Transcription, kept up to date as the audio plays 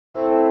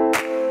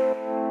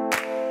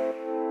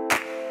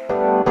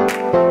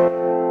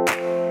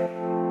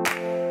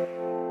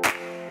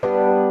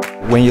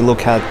When you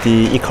look at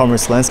the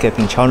e-commerce landscape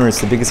in China,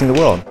 it's the biggest in the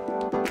world.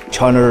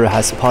 China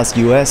has surpassed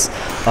the US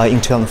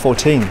in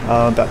 2014,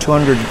 about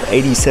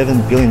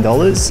 $287 billion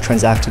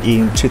transacted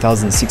in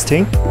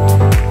 2016.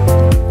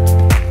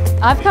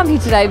 I've come here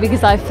today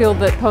because I feel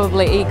that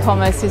probably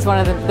e-commerce is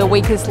one of the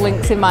weakest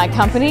links in my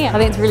company. I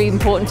think it's really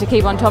important to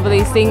keep on top of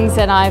these things,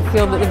 and I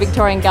feel that the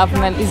Victorian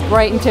government is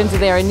great in terms of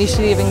their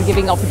initiative and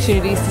giving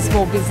opportunities to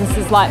small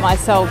businesses like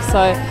myself,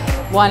 so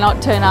why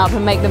not turn up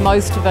and make the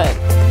most of it?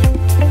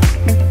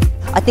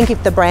 I think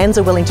if the brands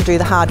are willing to do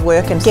the hard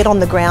work and get on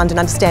the ground and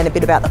understand a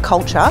bit about the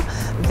culture,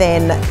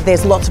 then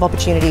there's lots of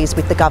opportunities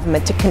with the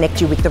government to connect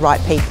you with the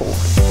right people.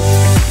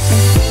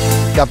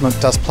 Government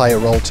does play a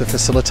role to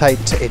facilitate,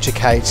 to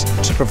educate,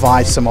 to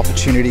provide some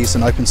opportunities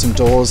and open some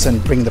doors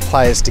and bring the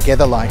players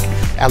together like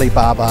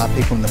Alibaba,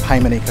 people in the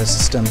payment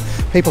ecosystem,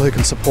 people who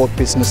can support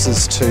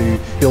businesses to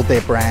build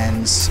their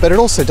brands. But it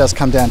also does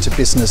come down to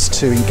business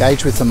to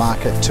engage with the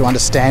market, to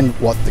understand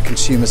what the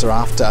consumers are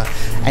after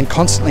and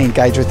constantly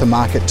engage with the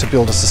market to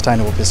build a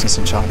sustainable business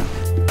in China.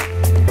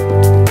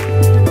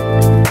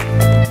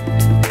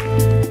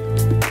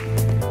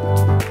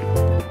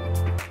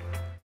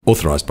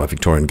 Authorised by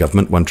Victorian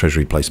Government, 1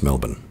 Treasury Place,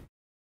 Melbourne.